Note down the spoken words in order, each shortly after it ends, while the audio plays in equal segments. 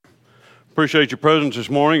Appreciate your presence this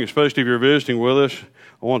morning, especially if you're visiting with us.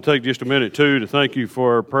 I want to take just a minute, too, to thank you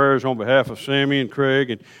for our prayers on behalf of Sammy and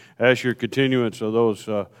Craig and ask your continuance of those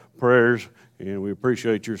prayers, and we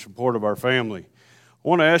appreciate your support of our family. I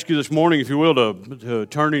want to ask you this morning, if you will, to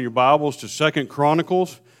turn in your Bibles to 2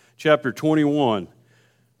 Chronicles chapter 21.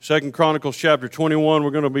 2 Chronicles chapter 21, we're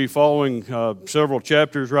going to be following several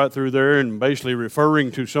chapters right through there and basically referring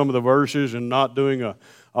to some of the verses and not doing a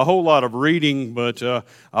whole lot of reading, but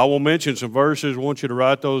I will mention some verses. I want you to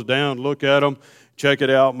write those down, look at them, check it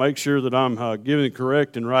out, make sure that I'm giving the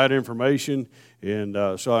correct and right information,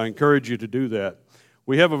 and so I encourage you to do that.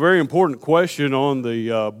 We have a very important question on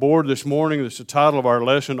the board this morning. That's the title of our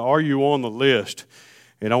lesson, Are You on the List?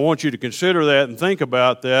 And I want you to consider that and think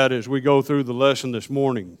about that as we go through the lesson this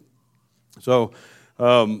morning. So,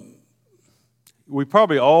 we've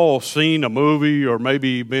probably all seen a movie or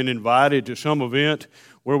maybe been invited to some event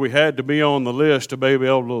where we had to be on the list to be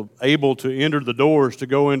able to enter the doors to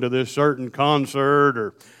go into this certain concert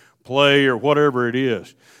or play or whatever it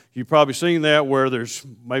is. You've probably seen that where there's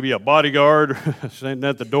maybe a bodyguard sitting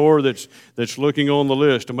at the door that's looking on the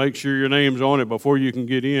list to make sure your name's on it before you can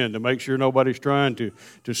get in, to make sure nobody's trying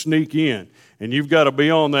to sneak in. And you've got to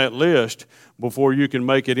be on that list before you can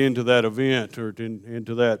make it into that event or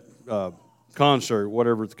into that concert,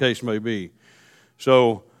 whatever the case may be.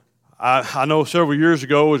 So I know several years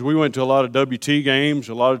ago as we went to a lot of WT games,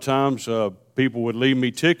 a lot of times people would leave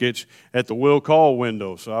me tickets at the will call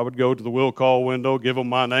window. So I would go to the will call window, give them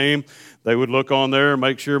my name. They would look on there and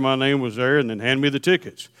make sure my name was there and then hand me the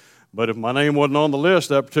tickets. But if my name wasn't on the list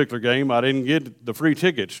that particular game, I didn't get the free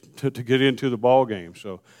tickets to get into the ball game.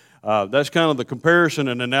 So that's kind of the comparison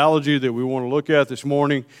and analogy that we want to look at this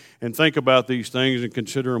morning and think about these things and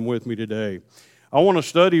consider them with me today. I want to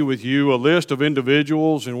study with you a list of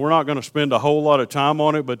individuals, and we're not going to spend a whole lot of time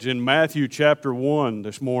on it, but it's in Matthew chapter 1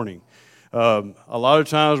 this morning. A lot of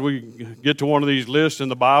times we get to one of these lists in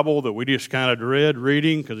the Bible that we just kind of dread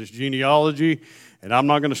reading because it's genealogy, and I'm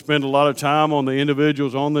not going to spend a lot of time on the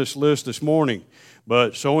individuals on this list this morning.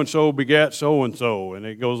 But so-and-so begat so-and-so, and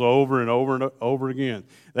it goes over and over and over again.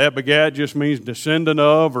 That begat just means descendant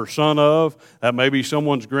of or son of. That may be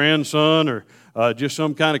someone's grandson or just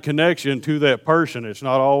some kind of connection to that person. It's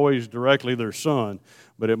not always directly their son,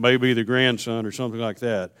 but it may be the grandson or something like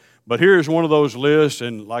that. But here's one of those lists,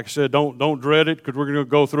 and like I said, don't dread it because we're going to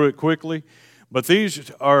go through it quickly. But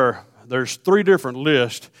there's three different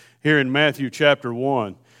lists here in Matthew chapter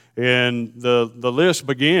 1. And the list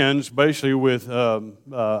begins basically with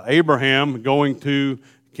Abraham going to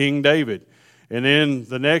King David. And then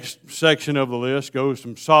the next section of the list goes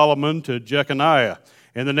from Solomon to Jeconiah.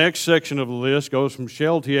 And the next section of the list goes from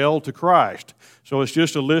Shealtiel to Christ. So it's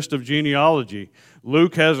just a list of genealogy.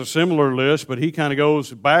 Luke has a similar list, but he kind of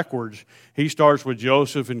goes backwards. He starts with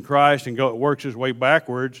Joseph and Christ and works his way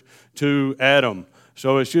backwards to Adam.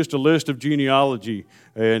 So it's just a list of genealogy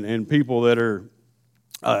and people that are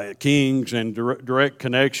kings and direct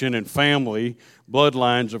connection and family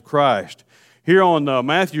bloodlines of Christ. Here on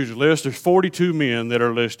Matthew's list, there's 42 men that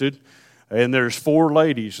are listed, and there's 4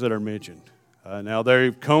 ladies that are mentioned. Now,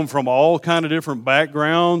 they've come from all kind of different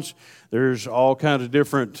backgrounds. There's all kinds of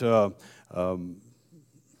different kind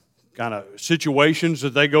of situations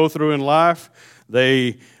that they go through in life.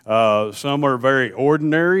 Some are very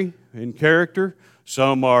ordinary in character.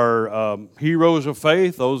 Some are heroes of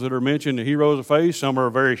faith, those that are mentioned, the heroes of faith. Some are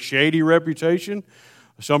a very shady reputation.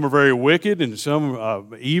 Some are very wicked, and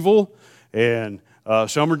some evil, and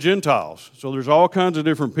some are Gentiles. So there's all kinds of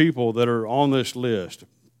different people that are on this list.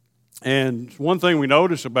 And one thing we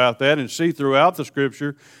notice about that and see throughout the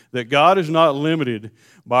Scripture, that God is not limited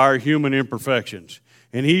by our human imperfections.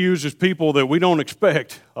 And He uses people that we don't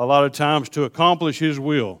expect a lot of times to accomplish His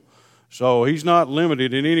will. So He's not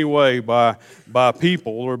limited in any way by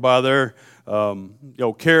people or by their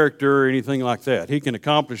character or anything like that. He can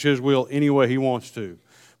accomplish His will any way He wants to.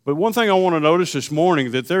 But one thing I want to notice this morning,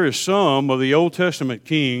 that there is some of the Old Testament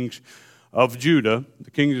kings of Judah, the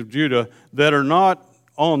kings of Judah, that are not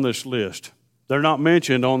on this list. They're not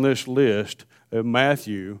mentioned on this list of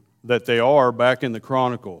Matthew that they are back in the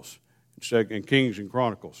Chronicles, in Kings and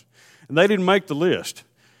Chronicles. And they didn't make the list.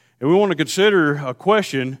 And we want to consider a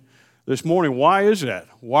question this morning. Why is that?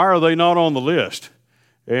 Why are they not on the list?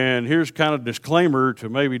 And here's kind of a disclaimer to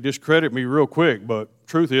maybe discredit me real quick, but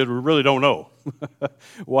truth is we really don't know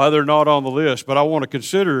why they're not on the list. But I want to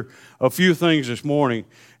consider a few things this morning,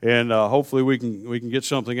 and hopefully we can get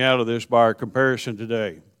something out of this by our comparison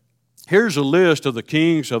today. Here's a list of the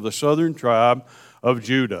kings of the southern tribe of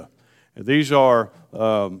Judah. And these are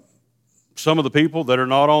some of the people that are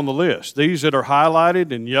not on the list. These that are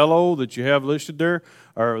highlighted in yellow that you have listed there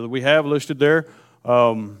or that we have listed there.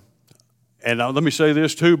 And let me say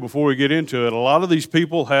this too before we get into it. A lot of these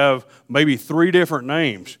people have maybe 3 different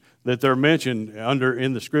names that they're mentioned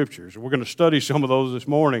in the Scriptures. We're going to study some of those this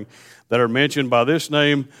morning that are mentioned by this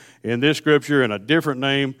name in this Scripture and a different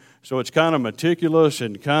name. So it's kind of meticulous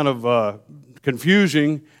and kind of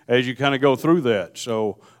confusing as you kind of go through that.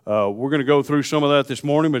 So we're going to go through some of that this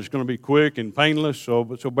morning, but it's going to be quick and painless, so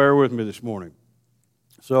bear with me this morning.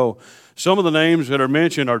 So some of the names that are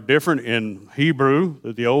mentioned are different in Hebrew,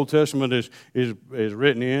 that the Old Testament is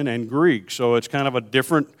written in, and Greek. So it's kind of a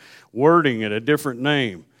different wording and a different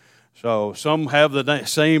name. So some have the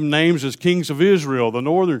same names as kings of Israel, the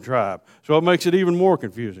northern tribe. So it makes it even more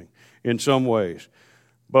confusing in some ways.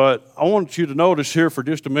 But I want you to notice here for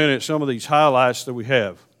just a minute some of these highlights that we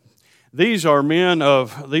have. These are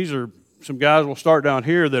some guys, we'll start down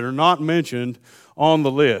here, that are not mentioned on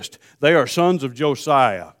the list. They are sons of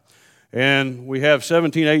Josiah. And we have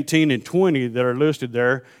 17, 18, and 20 that are listed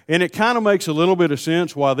there. And it kind of makes a little bit of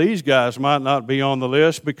sense why these guys might not be on the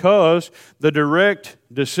list, because the direct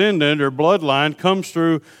descendant or bloodline comes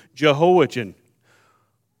through Jehoiachin,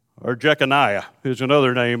 or Jeconiah is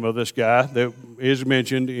another name of this guy that is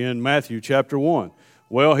mentioned in Matthew chapter 1.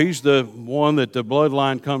 Well, he's the one that the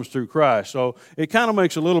bloodline comes through Christ. So it kind of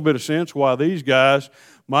makes a little bit of sense why these guys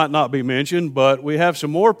might not be mentioned, but we have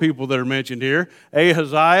some more people that are mentioned here: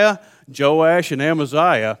 Ahaziah, Joash, and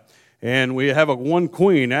Amaziah. And we have one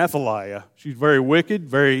queen, Athaliah. She's very wicked,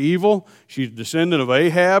 very evil. She's a descendant of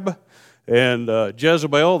Ahab and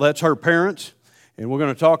Jezebel. That's her parents. And we're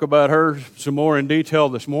going to talk about her some more in detail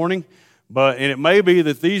this morning. And it may be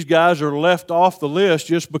that these guys are left off the list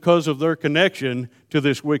just because of their connection to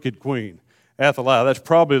this wicked queen, Athaliah. That's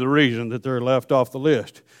probably the reason that they're left off the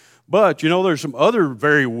list. But, there's some other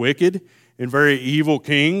very wicked and very evil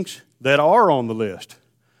kings that are on the list.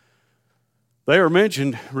 They are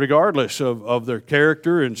mentioned regardless of their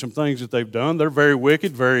character and some things that they've done. They're very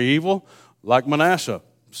wicked, very evil, like Manasseh.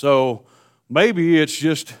 So maybe it's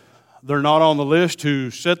just they're not on the list to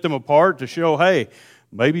set them apart, to show, hey,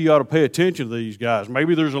 maybe you ought to pay attention to these guys.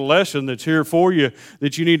 Maybe there's a lesson that's here for you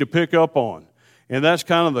that you need to pick up on. And that's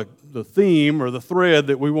kind of the theme or the thread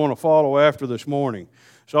that we want to follow after this morning.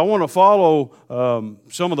 So I want to follow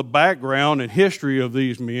some of the background and history of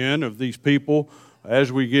these men, of these people,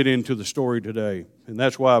 as we get into the story today. And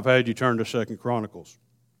that's why I've had you turn to 2 Chronicles.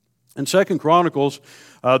 In 2 Chronicles,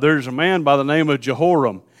 there's a man by the name of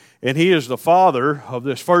Jehoram, and he is the father of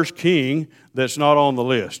this first king that's not on the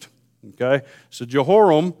list. Okay, so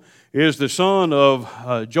Jehoram is the son of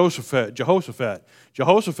Jehoshaphat.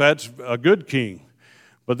 Jehoshaphat's a good king,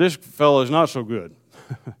 but this fellow is not so good.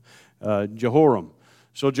 Jehoram.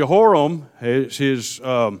 So Jehoram is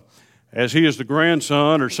as he is the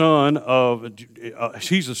grandson or son of,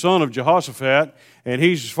 he's the son of Jehoshaphat, and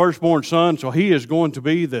he's his firstborn son. So he is going to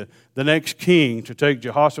be the next king to take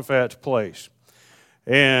Jehoshaphat's place.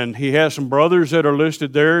 And he has some brothers that are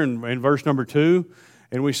listed there in verse number 2.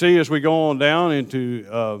 And we see as we go on down into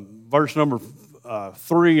verse number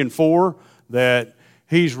 3 and 4 that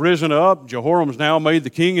he's risen up. Jehoram's now made the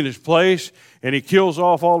king in his place, and he kills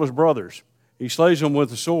off all his brothers. He slays them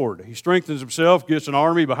with the sword. He strengthens himself, gets an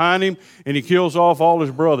army behind him, and he kills off all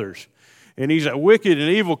his brothers. And he's a wicked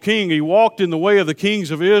and evil king. He walked in the way of the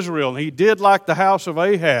kings of Israel, and he did like the house of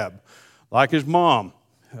Ahab, like his mom,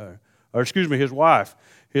 his wife.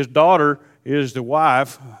 His daughter is the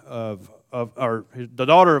wife the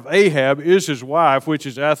daughter of Ahab is his wife, which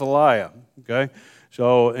is Athaliah. Okay,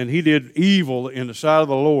 so and he did evil in the sight of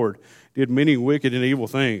the Lord, did many wicked and evil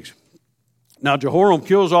things. Now Jehoram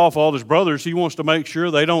kills off all his brothers. He wants to make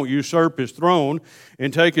sure they don't usurp his throne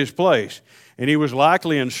and take his place. And he was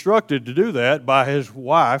likely instructed to do that by his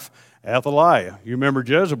wife Athaliah. You remember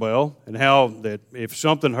Jezebel and how that if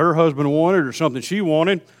something her husband wanted or something she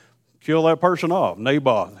wanted, kill that person off.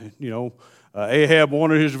 Naboth, Ahab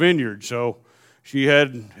wanted his vineyard, so she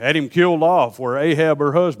had him killed off where Ahab,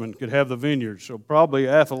 her husband, could have the vineyard. So probably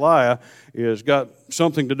Athaliah has got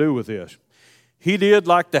something to do with this. He did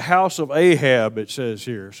like the house of Ahab, it says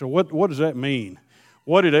here. So what does that mean?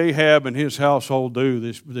 What did Ahab and his household do,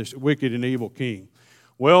 this wicked and evil king?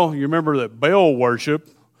 Well, you remember that Baal worship,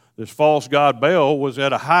 this false god Baal, was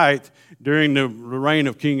at a height during the reign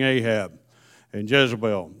of King Ahab and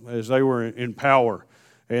Jezebel as they were in power.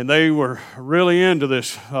 And they were really into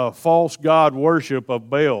this false god worship of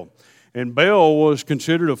Baal. And Baal was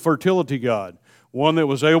considered a fertility god, one that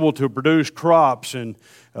was able to produce crops and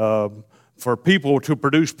for people to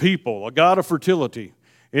produce people, a god of fertility.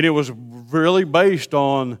 And it was really based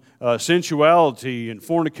on sensuality and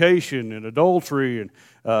fornication and adultery and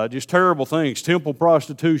just terrible things, temple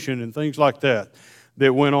prostitution and things like that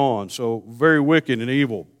that went on. So very wicked and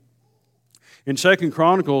evil. In 2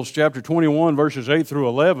 Chronicles chapter 21, verses 8 through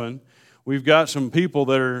 11, we've got some people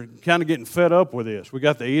that are kind of getting fed up with this. We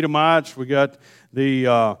got the Edomites. We got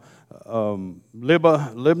the Libnah.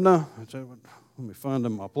 Let me find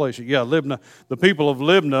them my place. Yeah, Libnah. The people of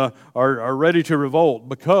Libnah are ready to revolt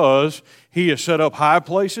because he has set up high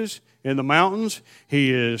places in the mountains.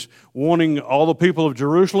 He is wanting all the people of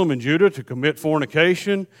Jerusalem and Judah to commit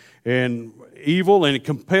fornication and evil, and it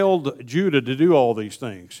compelled Judah to do all these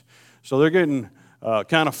things. So they're getting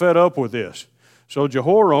kind of fed up with this. So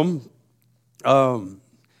Jehoram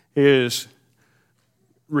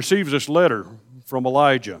receives this letter from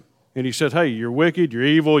Elijah. And he said, hey, you're wicked, you're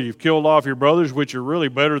evil, you've killed off your brothers, which are really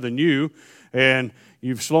better than you, and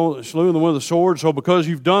you've slew them with a sword. So because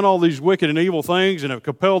you've done all these wicked and evil things and have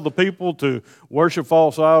compelled the people to worship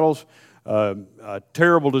false idols, a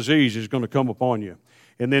terrible disease is going to come upon you.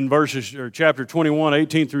 And then chapter 21,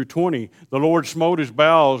 18 through 20, the Lord smote his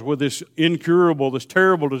bowels with this incurable, this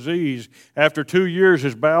terrible disease. After 2 years,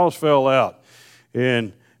 his bowels fell out,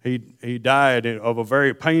 and he died of a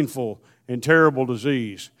very painful and terrible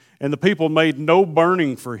disease. And the people made no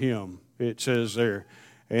burning for him, it says there.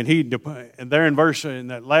 And there in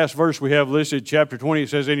that last verse we have listed, chapter 20, it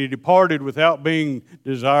says, and he departed without being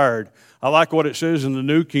desired. I like what it says in the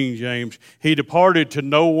New King James. He departed to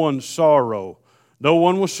no one's sorrow. No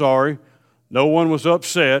one was sorry. No one was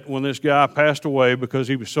upset when this guy passed away because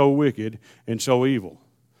he was so wicked and so evil.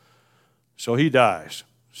 So he dies.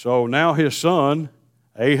 So now his son,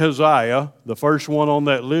 Ahaziah, the first one on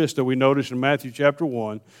that list that we noticed in Matthew chapter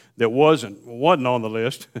 1 that wasn't on the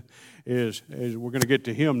list, is we're going to get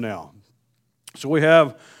to him now. So we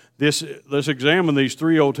have this. Let's examine these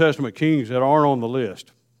 3 Old Testament kings that aren't on the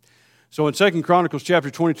list. So in 2 Chronicles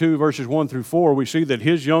chapter 22, verses 1 through 4, we see that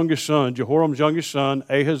his youngest son, Jehoram's youngest son,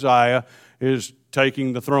 Ahaziah, is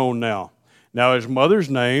taking the throne now. Now his mother's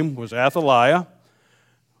name was Athaliah,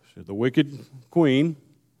 the wicked queen,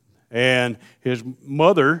 and his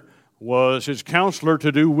mother was his counselor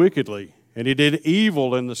to do wickedly, and he did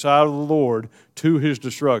evil in the sight of the Lord to his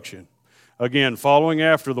destruction. Again, following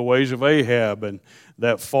after the ways of Ahab and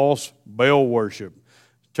that false Baal worship.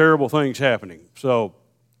 Terrible things happening. So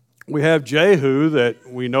we have Jehu that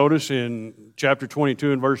we notice in chapter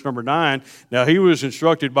 22 and verse number 9. Now he was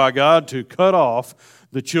instructed by God to cut off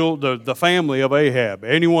the family of Ahab.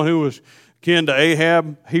 Anyone who was kin to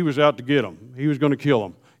Ahab, he was out to get them. He was going to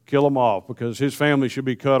kill them off, because his family should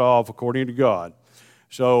be cut off according to God.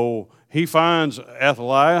 So he finds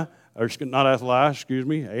Ahaziah,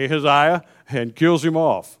 and kills him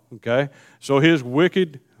off. Okay? So his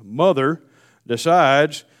wicked mother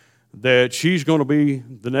decides that she's going to be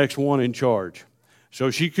the next one in charge. So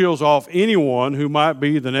she kills off anyone who might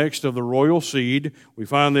be the next of the royal seed. We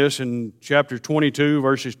find this in chapter 22,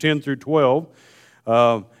 verses 10 through 12.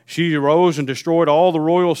 She arose and destroyed all the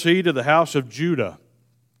royal seed of the house of Judah.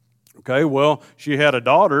 Okay, well, she had a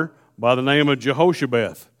daughter by the name of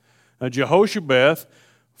Jehoshabeth. Now, Jehoshabeth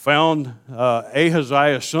found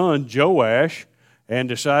Ahaziah's son, Joash, and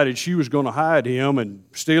decided she was going to hide him and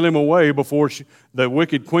steal him away before the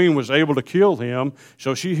wicked queen was able to kill him,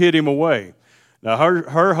 so she hid him away. Now,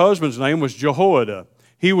 her husband's name was Jehoiada.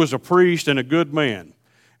 He was a priest and a good man,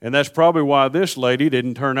 and that's probably why this lady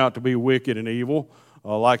didn't turn out to be wicked and evil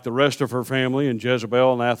like the rest of her family and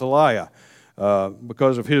Jezebel and Athaliah,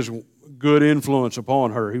 because of his good influence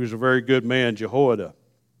upon her. He was a very good man, Jehoiada.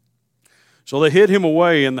 So they hid him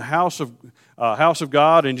away in the house of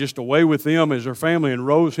God, and just away with them as their family, and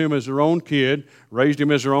raised him as their own kid for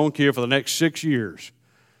the next 6 years.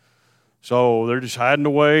 So they're just hiding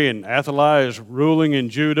away, and Athaliah is ruling in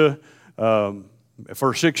Judah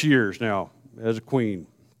for 6 years now as a queen.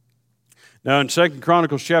 Now in 2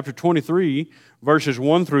 Chronicles chapter 23, verses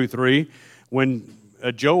 1 through 3, when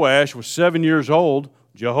Joash was 7 years old,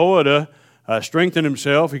 Jehoiada strengthened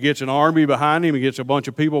himself. He gets an army behind him. He gets a bunch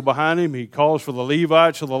of people behind him. He calls for the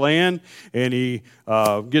Levites of the land, and he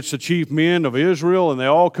gets the chief men of Israel, and they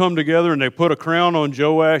all come together, and they put a crown on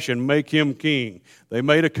Joash and make him king. They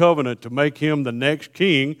made a covenant to make him the next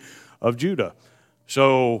king of Judah.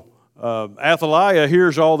 So Athaliah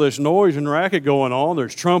hears all this noise and racket going on.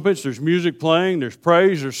 There's trumpets, there's music playing, there's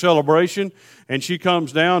praise, there's celebration, and she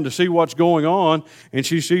comes down to see what's going on, and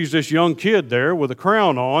she sees this young kid there with a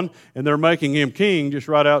crown on, and they're making him king just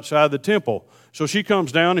right outside the temple. So she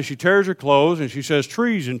comes down and she tears her clothes and she says,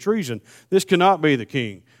 treason, treason. This cannot be the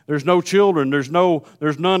king. There's no children. There's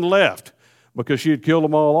none left, because she had killed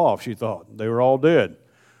them all off, she thought. They were all dead.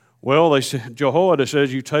 Well, Jehoiada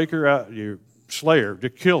says, you take her out, you slay her, to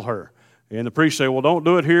kill her. And the priests say, well, don't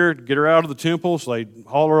do it here. Get her out of the temple. So they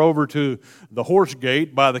haul her over to the horse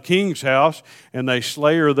gate by the king's house, and they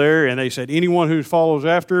slay her there. And they said, anyone who follows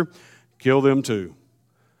after, kill them too.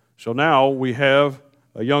 So now we have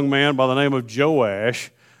a young man by the name of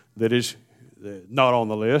Joash that is not on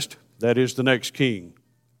the list. That is the next king.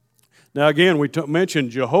 Now again, we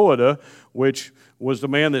mentioned Jehoiada, which was the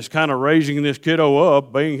man that's kind of raising this kiddo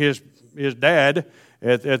up, being his dad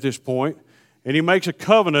at this point. And he makes a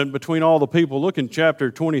covenant between all the people. Look in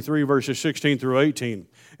chapter 23, verses 16 through 18.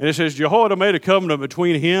 And it says, Jehoiada made a covenant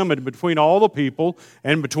between him and between all the people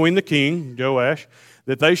and between the king, Joash,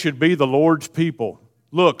 that they should be the Lord's people.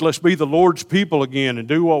 Look, let's be the Lord's people again and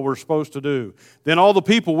do what we're supposed to do. Then all the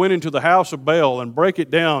people went into the house of Baal and break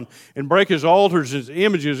it down and break his altars, his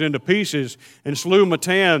images into pieces, and slew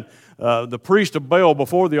Matan, the priest of Baal,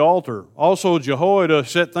 before the altar. Also Jehoiada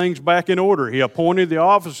set things back in order. He appointed the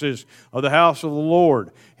offices of the house of the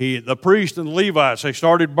Lord. The priests and the Levites, they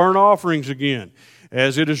started burnt offerings again,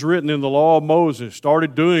 as it is written in the law of Moses,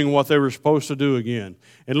 started doing what they were supposed to do again.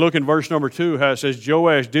 And look in verse number 2, how it says,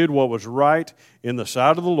 Joash did what was right in the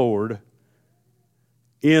sight of the Lord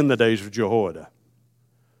in the days of Jehoiada.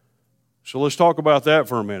 So let's talk about that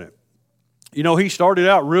for a minute. You know, he started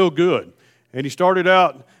out real good. And he started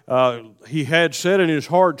out, he had set in his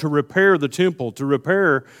heart to repair the temple, to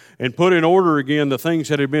repair and put in order again the things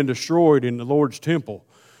that had been destroyed in the Lord's temple.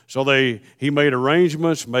 So he made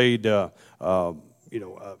arrangements,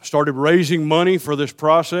 started raising money for this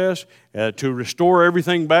process to restore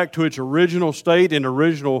everything back to its original state and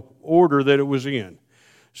original order that it was in.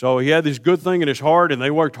 So he had this good thing in his heart, and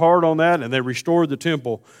they worked hard on that, and they restored the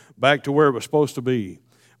temple back to where it was supposed to be.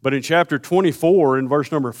 But in chapter 24, in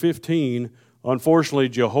verse number 15, unfortunately,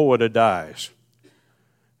 Jehoiada dies.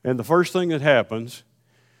 And the first thing that happens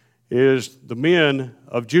is the men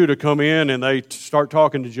of Judah come in and they start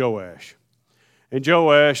talking to Joash. And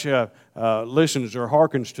Joash listens or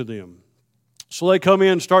hearkens to them. So they come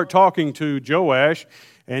in and start talking to Joash,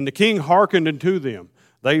 and the king hearkened unto them.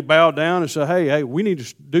 They bowed down and said, hey, we need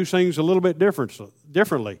to do things a little bit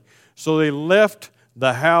differently. So they left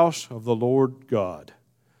the house of the Lord God.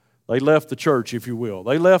 They left the church, if you will.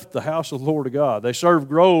 They left the house of the Lord God. They served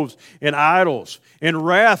groves and idols. And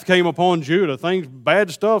wrath came upon Judah.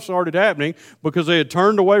 Bad stuff started happening because they had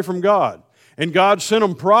turned away from God. And God sent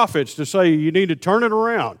them prophets to say, you need to turn it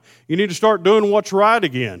around. You need to start doing what's right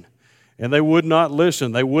again. And they would not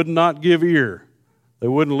listen. They would not give ear. They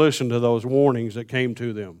wouldn't listen to those warnings that came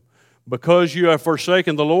to them. Because you have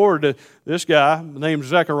forsaken the Lord, this guy named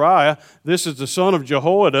Zechariah, this is the son of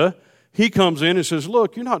Jehoiada, he comes in and says,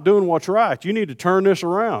 look, you're not doing what's right. You need to turn this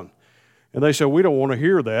around. And they said, we don't want to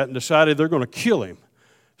hear that, and decided they're going to kill him.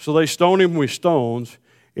 So they stoned him with stones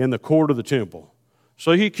in the court of the temple.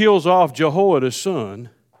 So he kills off Jehoiada's son,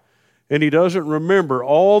 and he doesn't remember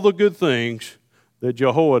all the good things that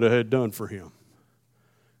Jehoiada had done for him,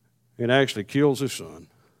 and actually kills his son.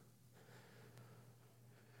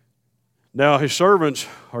 Now his servants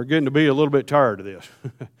are getting to be a little bit tired of this.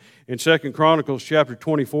 In 2 Chronicles chapter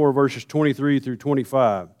 24, verses 23 through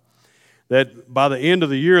 25, that by the end of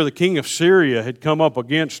the year, the king of Syria had come up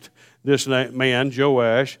against this man,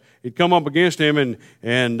 Joash. He'd come up against him, and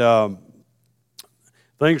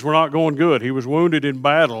things were not going good. He was wounded in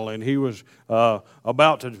battle, and he was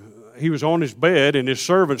he was on his bed, and his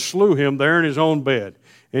servants slew him there in his own bed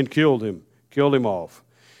and killed him off.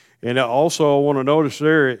 And also I want to notice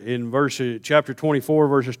there in chapter 24,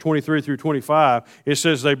 verses 23 through 25, it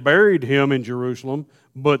says they buried him in Jerusalem,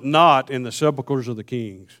 but not in the sepulchres of the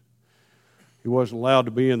kings. He wasn't allowed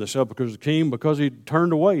to be in the sepulchres of the king because he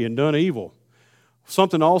turned away and done evil.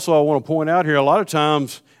 Something also I want to point out here, a lot of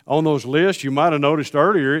times on those lists, you might have noticed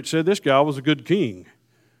earlier, it said this guy was a good king.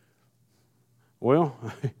 Well,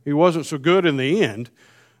 he wasn't so good in the end.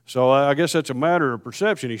 So I guess that's a matter of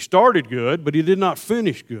perception. He started good, but he did not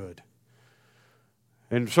finish good.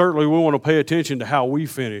 And certainly we want to pay attention to how we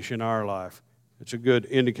finish in our life. It's a good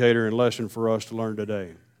indicator and lesson for us to learn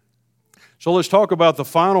today. So let's talk about the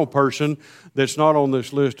final person that's not on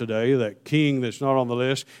this list today, that king that's not on the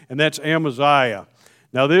list, and that's Amaziah.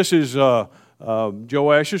 Now this is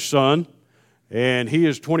Joash's son, and he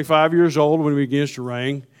is 25 years old when he begins to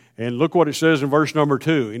reign. And look what it says in verse number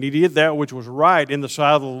 2. And he did that which was right in the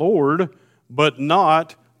sight of the Lord, but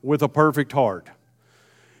not with a perfect heart.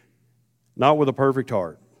 Not with a perfect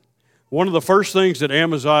heart. One of the first things that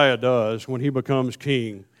Amaziah does when he becomes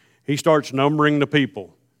king, he starts numbering the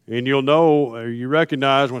people. And you'll know, or you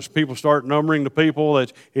recognize when people start numbering the people,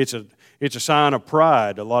 it's a sign of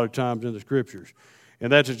pride a lot of times in the Scriptures.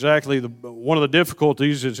 And that's exactly one of the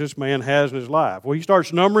difficulties that this man has in his life. Well, he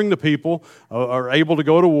starts numbering the people are able to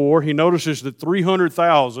go to war. He notices the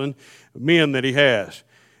 300,000 men that he has.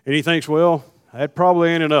 And he thinks, well, that probably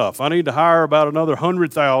ain't enough. I need to hire about another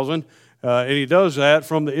 100,000. And he does that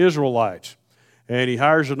from the Israelites. And he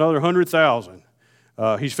hires another 100,000.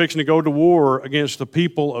 He's fixing to go to war against the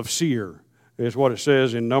people of Seir, is what it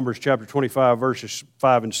says in Numbers chapter 25, verses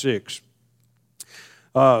 5 and 6.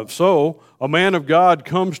 So a man of God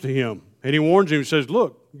comes to him, and he warns him and says,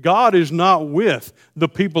 look, God is not with the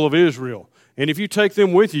people of Israel. And if you take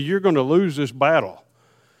them with you, you're going to lose this battle.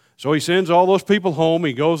 So he sends all those people home.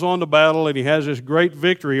 He goes on to battle, and he has this great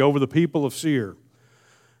victory over the people of Seir.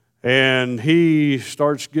 And he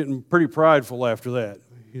starts getting pretty prideful after that.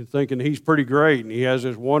 He's thinking he's pretty great, and he has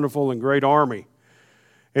this wonderful and great army.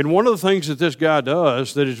 And one of the things that this guy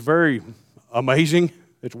does that is very amazing,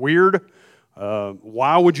 it's weird.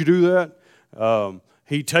 Why would you do that?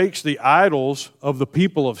 He takes the idols of the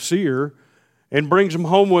people of Seir and brings them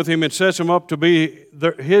home with him and sets them up to be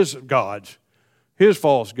his gods, his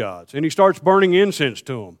false gods. And he starts burning incense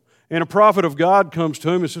to them. And a prophet of God comes to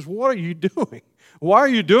him and says, what are you doing? Why are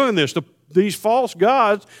you doing this? These false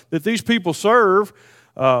gods that these people serve,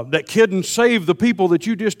 that couldn't save the people that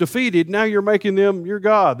you just defeated, now you're making them your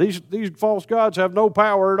God. These false gods have no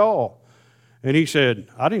power at all. And he said,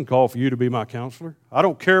 I didn't call for you to be my counselor. I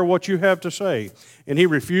don't care what you have to say. And he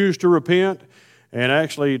refused to repent and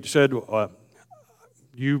actually said,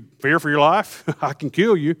 you fear for your life? I can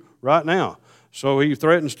kill you right now. So he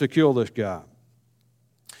threatens to kill this guy.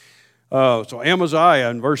 So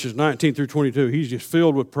Amaziah in verses 19 through 22, he's just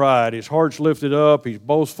filled with pride. His heart's lifted up. He's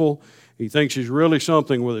boastful. He thinks he's really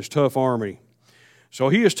something with his tough army. So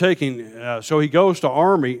he is he goes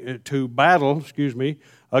to battle,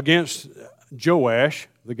 against Joash,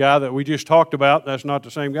 the guy that we just talked about. That's not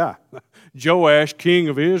the same guy. Joash, king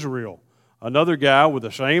of Israel, another guy with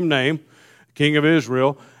the same name, king of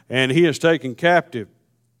Israel, and he is taken captive.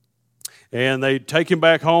 And they take him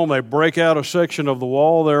back home. They break out a section of the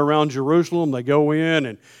wall there around Jerusalem. They go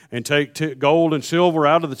in and take gold and silver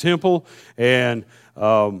out of the temple, and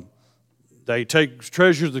they take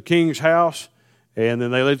treasures of the king's house, and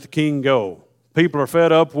then they let the king go. People are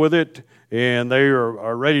fed up with it, and they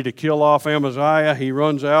are ready to kill off Amaziah. He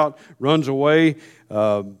runs away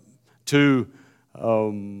to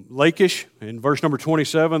Lachish in verse number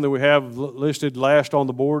 27 that we have listed last on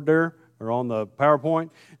the board there, or on the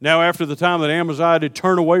PowerPoint. Now, after the time that Amaziah did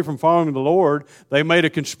turn away from following the Lord, they made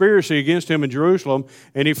a conspiracy against him in Jerusalem,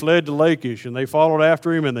 and he fled to Lachish, and they followed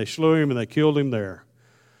after him, and they slew him, and they killed him there.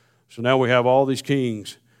 So now we have all these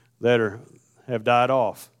kings that have died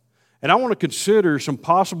off. And I want to consider some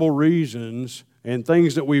possible reasons and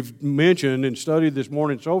things that we've mentioned and studied this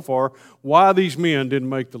morning so far, why these men didn't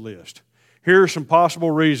make the list. Here are some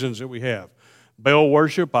possible reasons that we have. Baal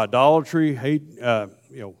worship, idolatry, hate,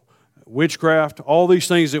 witchcraft, all these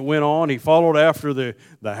things that went on. He followed after the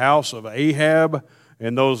house of Ahab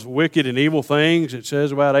and those wicked and evil things it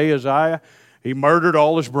says about Ahaziah. He murdered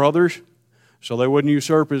all his brothers so they wouldn't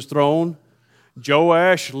usurp his throne.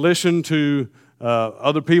 Joash listened to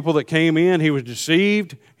other people that came in. He was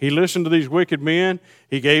deceived. He listened to these wicked men.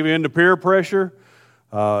 He gave in to peer pressure.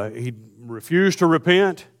 He refused to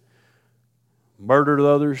repent, murdered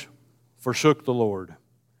others, forsook the Lord.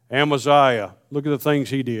 Amaziah, look at the things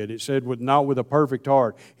he did. It said, not with a perfect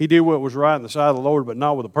heart. He did what was right in the sight of the Lord, but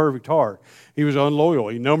not with a perfect heart. He was unloyal.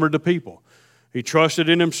 He numbered the people. He trusted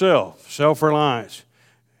in himself, self-reliance,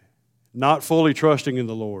 not fully trusting in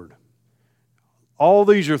the Lord. All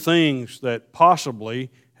these are things that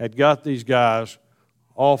possibly had got these guys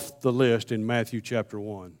off the list in Matthew chapter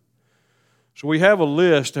 1. So we have a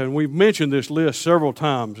list, and we've mentioned this list several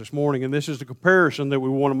times this morning, and this is the comparison that we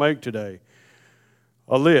want to make today.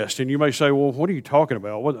 A list. And you may say, well, what are you talking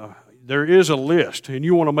about? There is a list, and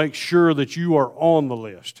you want to make sure that you are on the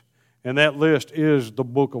list. And that list is the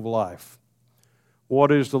book of life.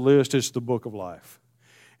 What is the list? It's the book of life.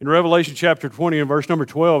 In Revelation chapter 20 and verse number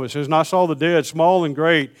 12, it says, And I saw the dead, small and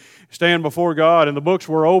great, stand before God, and the books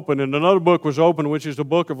were opened, and another book was opened, which is the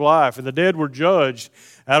book of life. And the dead were judged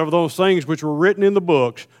out of those things which were written in the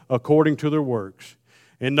books according to their works.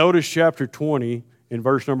 And notice chapter 20 in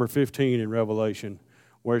verse number 15 in Revelation,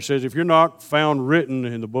 where it says, if you're not found written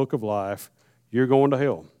in the book of life, you're going to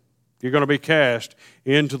hell. You're going to be cast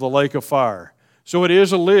into the lake of fire. So it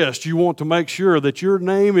is a list you want to make sure that your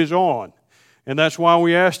name is on. And that's why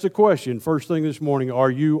we asked the question, first thing this morning,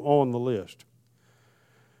 are you on the list?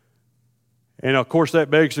 And of course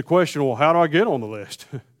that begs the question, well, how do I get on the list?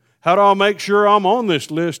 How do I make sure I'm on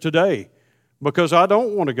this list today? Because I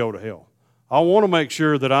don't want to go to hell. I want to make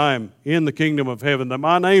sure that I am in the kingdom of heaven, that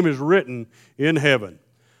my name is written in heaven.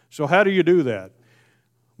 So how do you do that?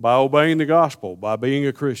 By obeying the gospel, by being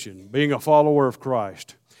a Christian, being a follower of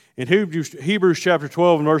Christ. In Hebrews chapter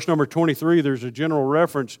 12 and verse number 23, there's a general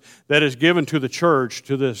reference that is given to the church,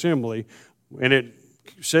 to the assembly, and it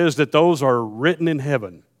says that those are written in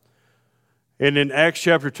heaven. And in Acts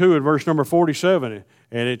chapter 2 and verse number 47,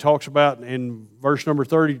 and it talks about in verse number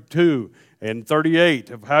 32 and 38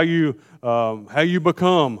 of how you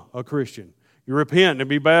become a Christian. You repent and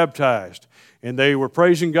be baptized. And they were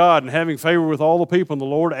praising God and having favor with all the people, and the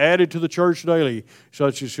Lord added to the church daily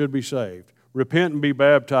such as should be saved. Repent and be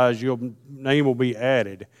baptized, your name will be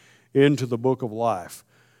added into the book of life.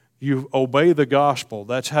 You obey the gospel.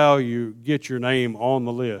 That's how you get your name on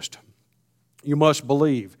the list. You must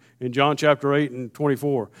believe. In John chapter 8 and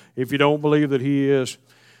 24, if you don't believe that He is,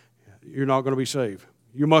 you're not going to be saved.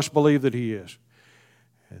 You must believe that He is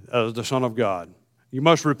the Son of God. You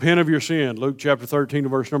must repent of your sin. Luke chapter 13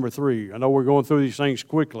 and verse number 3. I know we're going through these things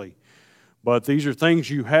quickly, but these are things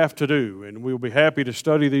you have to do, and we'll be happy to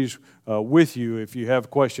study these with you if you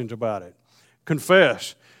have questions about it.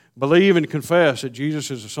 Confess. Believe and confess that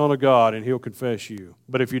Jesus is the Son of God, and He'll confess you.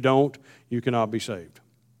 But if you don't, you cannot be saved.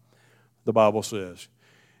 The Bible says.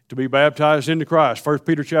 To be baptized into Christ. 1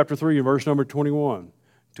 Peter chapter 3 and verse number 21.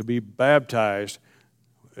 To be baptized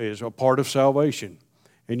is a part of salvation.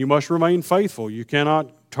 And you must remain faithful. You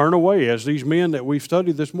cannot turn away, as these men that we've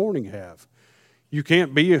studied this morning have. You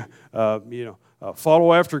can't be,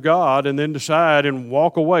 follow after God and then decide and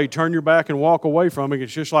walk away, turn your back and walk away from Him.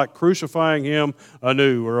 It's just like crucifying Him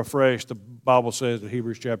anew or afresh, the Bible says in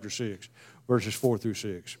Hebrews chapter 6, verses 4 through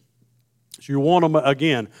 6. So you want to,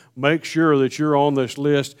 again, make sure that you're on this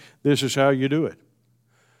list. This is how you do it.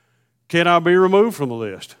 Can I be removed from the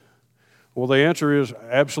list? Well, the answer is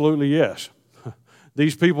absolutely yes.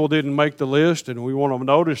 These people didn't make the list, and we want to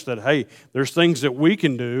notice that, hey, there's things that we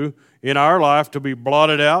can do in our life to be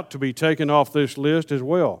blotted out, to be taken off this list as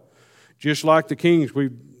well. Just like the kings we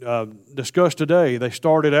discussed today, they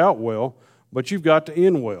started out well, but you've got to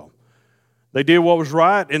end well. They did what was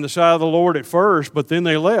right in the sight of the Lord at first, but then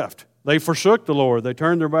they left. They forsook the Lord. They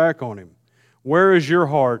turned their back on Him. Where is your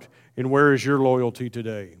heart, and where is your loyalty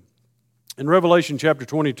today? In Revelation chapter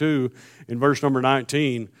 22, in verse number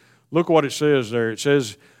 19, look what it says there. It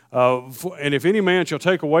says, and if any man shall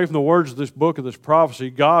take away from the words of this book of this prophecy,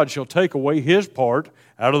 God shall take away his part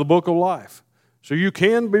out of the book of life. So you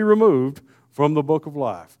can be removed from the book of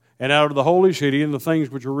life and out of the holy city and the things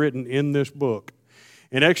which are written in this book.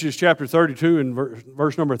 In Exodus chapter 32 and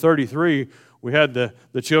verse number 33, we had the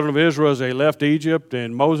children of Israel as they left Egypt,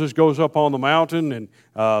 and Moses goes up on the mountain,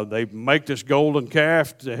 and they make this golden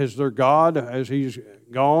calf as their God as he's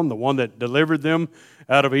gone, the one that delivered them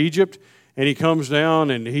out of Egypt. And he comes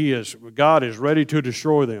down, and God is ready to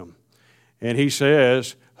destroy them. And he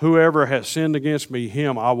says, whoever has sinned against me,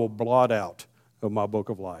 him I will blot out of my book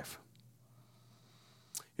of life.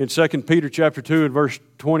 In 2 Peter chapter 2 and verse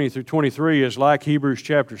 20 through 23 is like Hebrews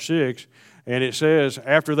chapter 6. And it says,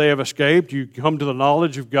 after they have escaped, you come to the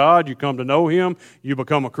knowledge of God, you come to know Him, you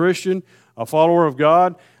become a Christian, a follower of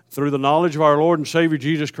God, through the knowledge of our Lord and Savior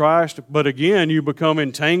Jesus Christ. But again, you become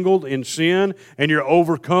entangled in sin, and you're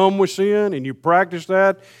overcome with sin, and you practice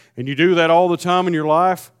that, and you do that all the time in your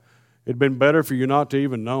life. It'd been better for you not to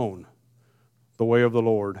even known the way of the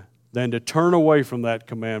Lord than to turn away from that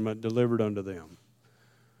commandment delivered unto them.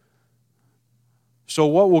 So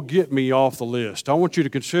what will get me off the list? I want you to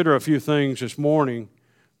consider a few things this morning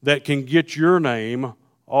that can get your name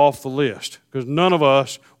off the list, because none of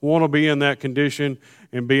us want to be in that condition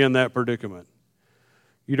and be in that predicament.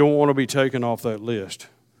 You don't want to be taken off that list.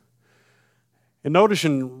 And notice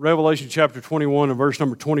in Revelation chapter 21 and verse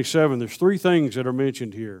number 27, there's three things that are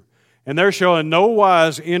mentioned here. And there shall in no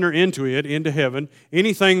wise enter into it, into heaven,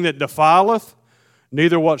 anything that defileth,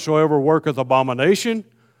 neither whatsoever worketh abomination,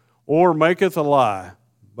 or maketh a lie,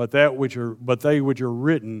 but they which are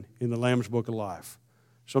written in the Lamb's book of life.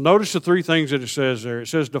 So notice the three things that it says there. It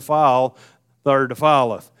says defile, or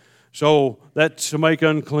defileth. So that's to make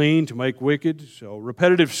unclean, to make wicked. So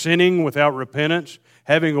repetitive sinning without repentance,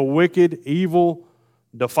 having a wicked, evil,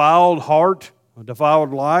 defiled heart, a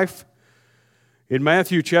defiled life. In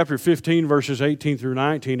Matthew chapter 15, verses 18 through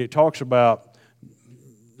 19, it talks about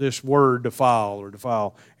this word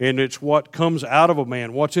defile. And it's what comes out of a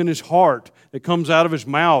man, what's in his heart, that comes out of his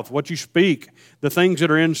mouth, what you speak, the things that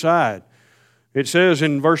are inside. It says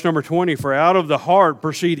in verse number 20, for out of the heart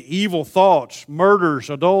proceed evil thoughts, murders,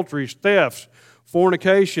 adulteries, thefts,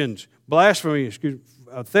 fornications, blasphemies,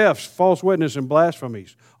 thefts, false witness, and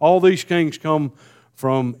blasphemies. All these things come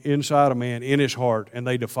from inside a man, in his heart, and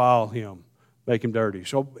they defile him. make him dirty.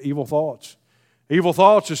 So evil thoughts. Evil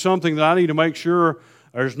thoughts is something that I need to make sure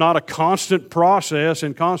there's not a constant process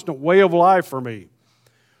and constant way of life for me.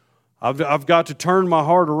 I've got to turn my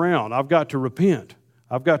heart around. I've got to repent.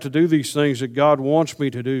 I've got to do these things that God wants me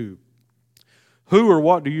to do. Who or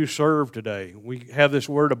what do you serve today? We have this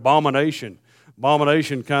word abomination.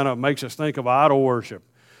 Abomination kind of makes us think of idol worship.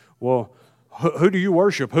 Well, who do you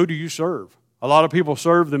worship? Who do you serve? A lot of people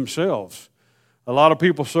serve themselves. A lot of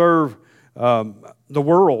people serve the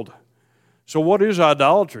world. So what is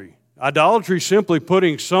idolatry? Idolatry is simply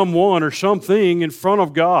putting someone or something in front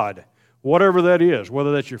of God, whatever that is,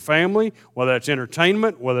 whether that's your family, whether that's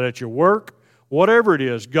entertainment, whether that's your work, whatever it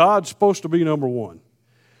is, God's supposed to be number one.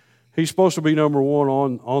 He's supposed to be number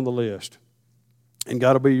one on the list and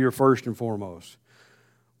got to be your first and foremost.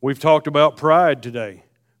 We've talked about pride today.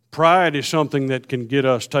 Pride is something that can get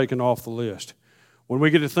us taken off the list. When we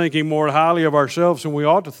get to thinking more highly of ourselves than we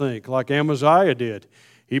ought to think, like Amaziah did,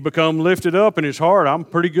 he become lifted up in his heart. I'm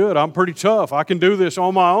pretty good. I'm pretty tough. I can do this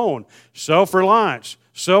on my own. Self-reliance,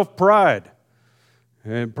 self-pride,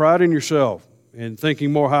 and pride in yourself, and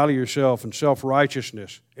thinking more highly of yourself, and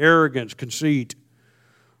self-righteousness, arrogance, conceit.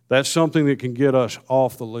 That's something that can get us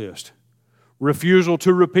off the list. Refusal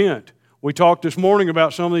to repent. We talked this morning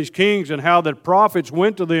about some of these kings and how the prophets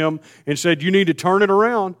went to them and said, you need to turn it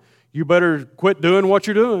around. You better quit doing what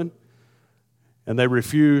you're doing. And they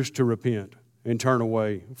refused to repent and turn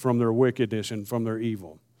away from their wickedness and from their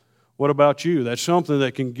evil. What about you? That's something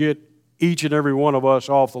that can get each and every one of us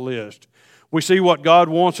off the list. We see what God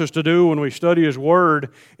wants us to do when we study His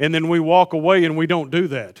Word, and then we walk away and we don't do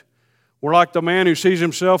that. We're like the man who sees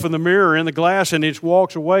himself in the mirror, in the glass, and just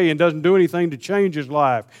walks away and doesn't do anything to change his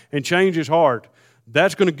life and change his heart.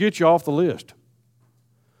 That's going to get you off the list.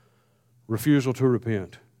 Refusal to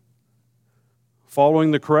repent.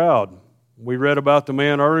 Following the crowd. We read about the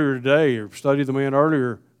man earlier today, or studied the man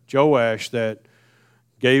earlier, Joash, that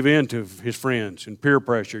gave in to his friends and peer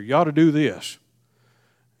pressure. You ought to do this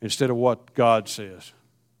instead of what God says.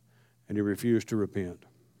 And he refused to repent.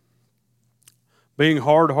 Being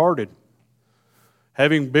hard-hearted.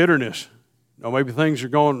 Having bitterness. Maybe things are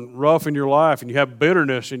going rough in your life and you have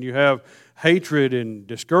bitterness and you have hatred and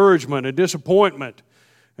discouragement and disappointment.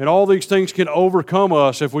 And all these things can overcome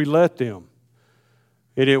us if we let them.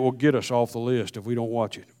 And it will get us off the list if we don't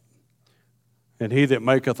watch it. And he that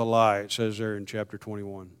maketh a lie, it says there in chapter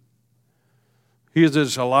 21. He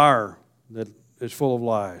is a liar that is full of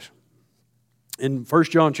lies. In 1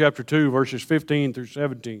 John chapter 2, verses 15 through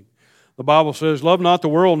 17, the Bible says, love not the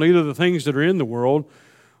world, neither the things that are in the world.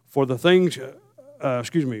 For the things,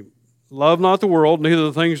 love not the world, neither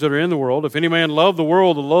the things that are in the world. If any man love the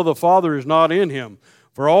world, the love of the Father is not in him.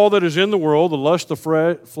 For all that is in the world, the lust of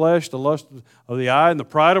flesh, the lust of the eye, and the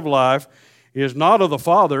pride of life, is not of the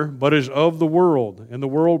Father, but is of the world. And the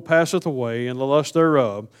world passeth away, and the lust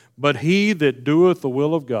thereof. But he that doeth the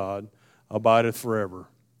will of God abideth forever.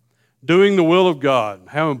 Doing the will of God,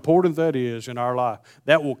 how important that is in our life.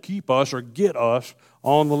 That will keep us or get us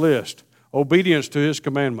on the list. Obedience to His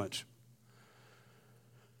commandments.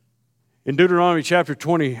 In Deuteronomy chapter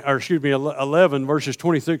 11, verses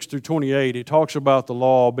 26 through 28, it talks about the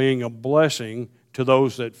law being a blessing to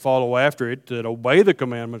those that follow after it, that obey the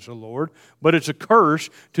commandments of the Lord, but it's a curse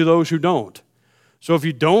to those who don't. So if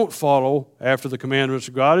you don't follow after the commandments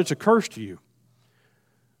of God, it's a curse to you.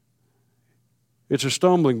 It's a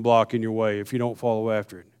stumbling block in your way if you don't follow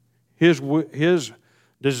after it. His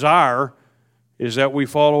desire is that we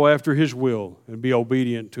follow after His will and be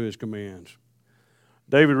obedient to His commands.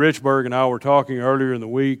 David Richburg and I were talking earlier in the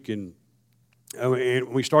week, and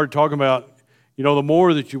we started talking about, the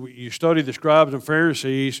more that you study the scribes and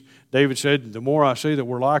Pharisees, David said, the more I see that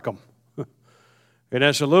we're like them. And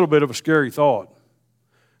that's a little bit of a scary thought.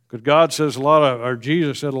 Because God says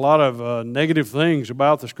Jesus said a lot of negative things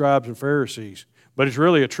about the scribes and Pharisees. But it's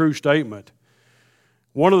really a true statement.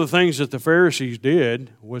 One of the things that the Pharisees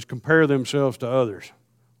did was compare themselves to others.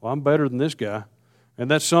 Well, I'm better than this guy.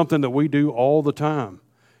 And that's something that we do all the time.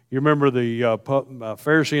 You remember the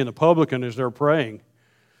Pharisee and the publican as they're praying,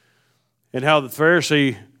 and how the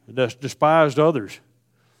Pharisee despised others.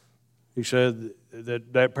 He said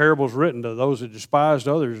that parable is written to those that despised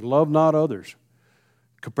others, love not others.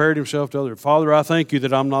 Compared himself to others. Father, I thank you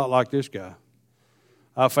that I'm not like this guy.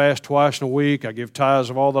 I fast twice in a week. I give tithes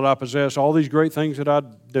of all that I possess. All these great things that I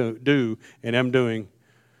do and am doing.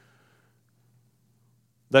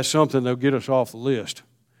 That's something that'll get us off the list.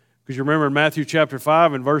 Because you remember in Matthew chapter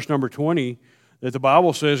 5 and verse number 20 that the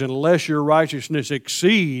Bible says, unless your righteousness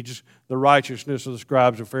exceeds the righteousness of the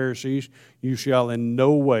scribes and Pharisees, you shall in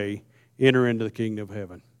no way enter into the kingdom of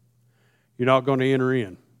heaven. You're not going to enter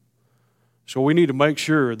in. So we need to make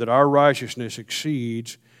sure that our righteousness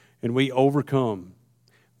exceeds and we overcome.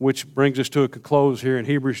 Which brings us to a close here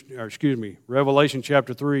in Revelation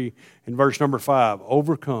chapter 3 and verse number 5.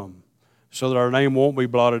 Overcome, so that our name won't be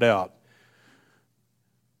blotted out.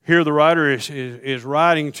 Here the writer is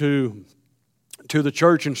writing to the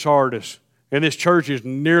church in Sardis, and this church is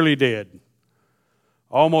nearly dead.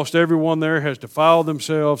 Almost everyone there has defiled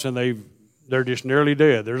themselves, and they're just nearly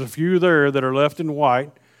dead. There's a few there that are left in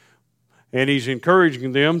white, and he's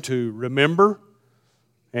encouraging them to remember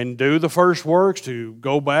and do the first works, to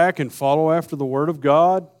go back and follow after the Word of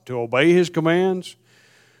God, to obey His commands,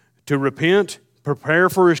 to repent, prepare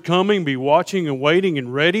for His coming, be watching and waiting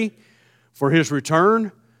and ready for His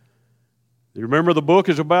return. You remember the book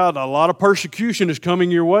is about a lot of persecution is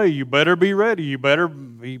coming your way. You better be ready. You better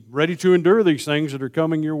be ready to endure these things that are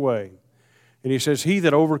coming your way. And he says, he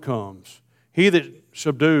that overcomes, he that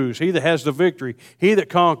subdues, he that has the victory, he that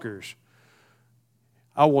conquers,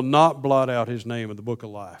 I will not blot out his name in the book of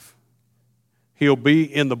life. He'll be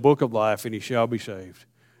in the book of life and he shall be saved.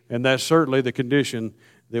 And that's certainly the condition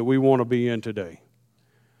that we want to be in today.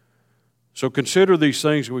 So consider these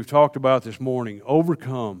things that we've talked about this morning.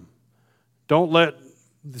 Overcome. Don't let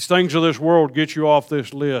the things of this world get you off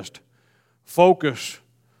this list. Focus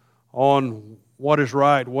on what is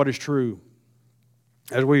right, what is true.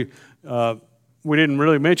 As we didn't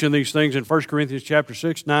really mention these things in 1 Corinthians chapter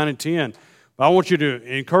 6, 9, and 10. But I want you to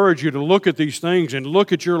encourage you to look at these things and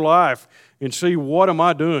look at your life and see, what am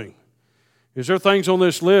I doing? Is there things on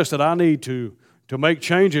this list that I need to make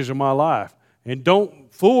changes in my life? And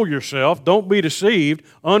don't fool yourself. Don't be deceived.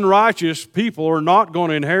 Unrighteous people are not going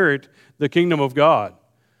to inherit the kingdom of God.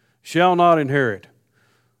 Shall not inherit.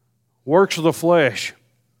 Works of the flesh.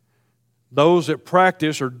 Those that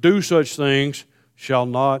practice or do such things shall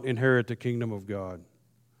not inherit the kingdom of God.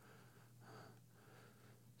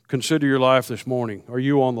 Consider your life this morning. Are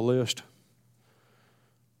you on the list?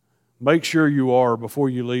 Make sure you are before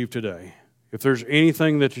you leave today. If there's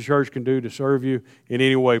anything that the church can do to serve you in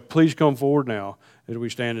any way, please come forward now as we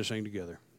stand and sing together.